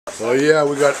Oh yeah,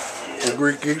 we got the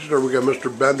Greek Easter. We got Mr.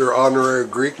 Bender, honorary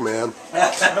Greek man.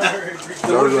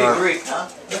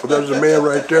 There's a man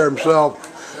right there himself.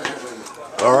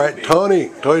 All right, Tony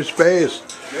Space.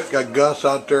 Got Gus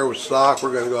out there with stock.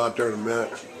 We're gonna go out there in a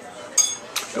minute.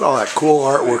 Look at all that cool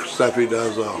artwork stuff he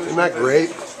does, though. Isn't that great?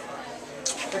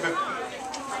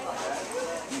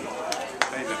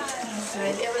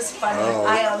 It was fun. Oh.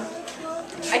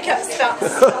 I kept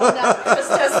spelling out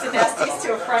Christos Dinestes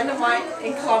to a friend of mine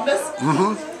in Columbus.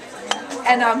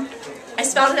 And I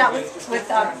spelled it out with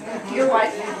your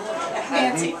wife,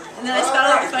 Nancy. And then I spelled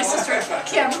it out with my sister,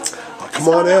 Kim. Oh, come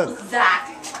on in. That.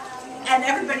 And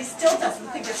everybody still doesn't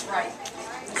think it's right.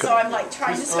 So I'm like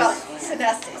trying to spell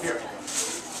Dinestes.